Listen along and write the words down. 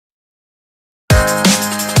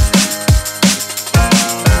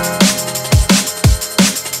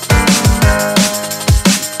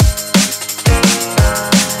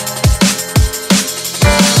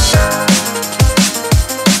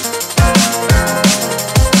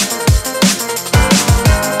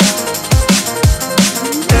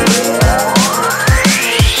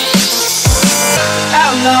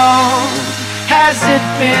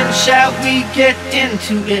shall we get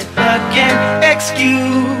into it again?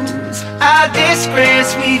 Excuse our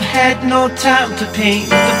disgrace, we've had no time to paint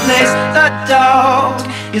the place. The dog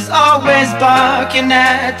is always barking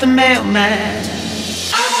at the mailman.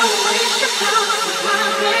 I won't waste your time with my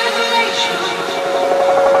revelation.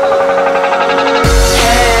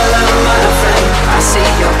 Hello, my friend, I see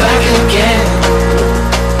you're back again.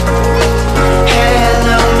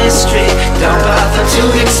 Hello, mystery, don't bother to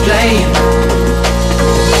explain.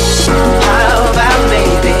 How about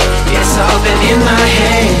maybe it's all been in my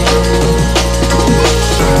head?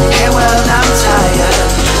 Hey, well, I'm tired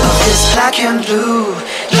of this black and blue,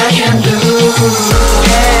 black and blue.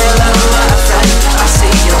 Hello, my friend, I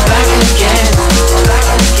see you're back again, back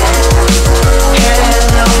again.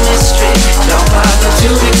 Hello, mystery, don't bother to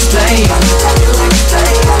explain.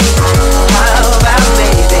 How about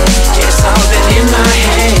maybe it's all been in my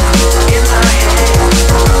head, in my head.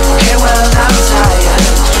 Hey, well, I'm tired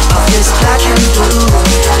of this black and blue,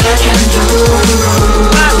 black and blue.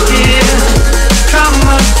 My dear, come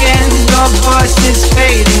again, your voice is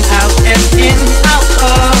fading out and in, out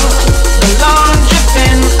of the laundry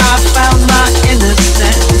bin. I found my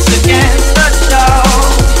innocence again. The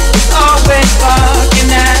dog is always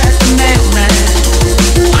barking at the mailman.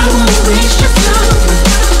 I won't waste your time.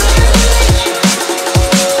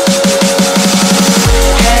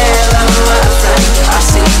 Hello, my friend, I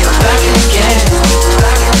see you're back again,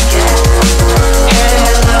 back again.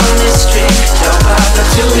 Hello, mystery, don't bother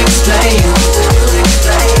to explain.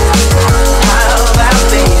 How about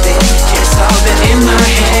baby, it's all been in my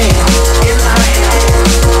head, in my head.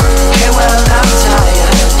 Hey, well, I'm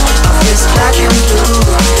tired of this black and blue,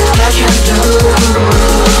 black and blue.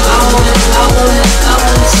 I want it, I want it, I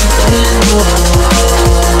want something more.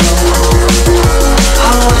 I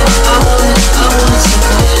want it, I want it, I want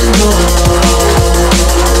something more.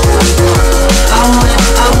 I want it,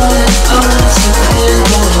 I want it, I want something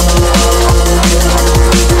more.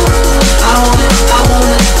 I want it, I want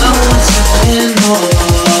it, I want something more.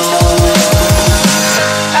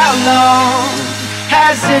 How long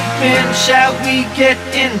has it been? Shall we get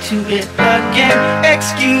into it again?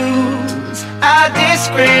 Excuse our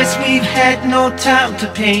disgrace, we've had no time to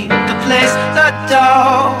paint the place. The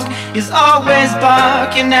dog is always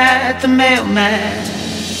barking at the mailman.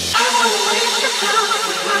 I won't waste your time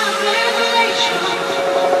with my revelation.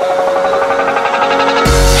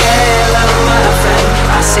 Hello, my friend,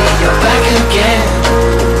 I see you're back again.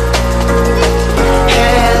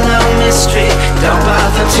 Hello, mystery, don't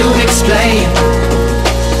bother to explain.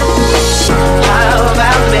 How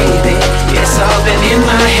about maybe it's all been in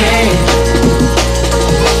my head?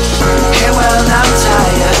 Hey, well, I'm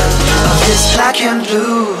tired of this black and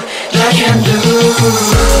blue, black and blue.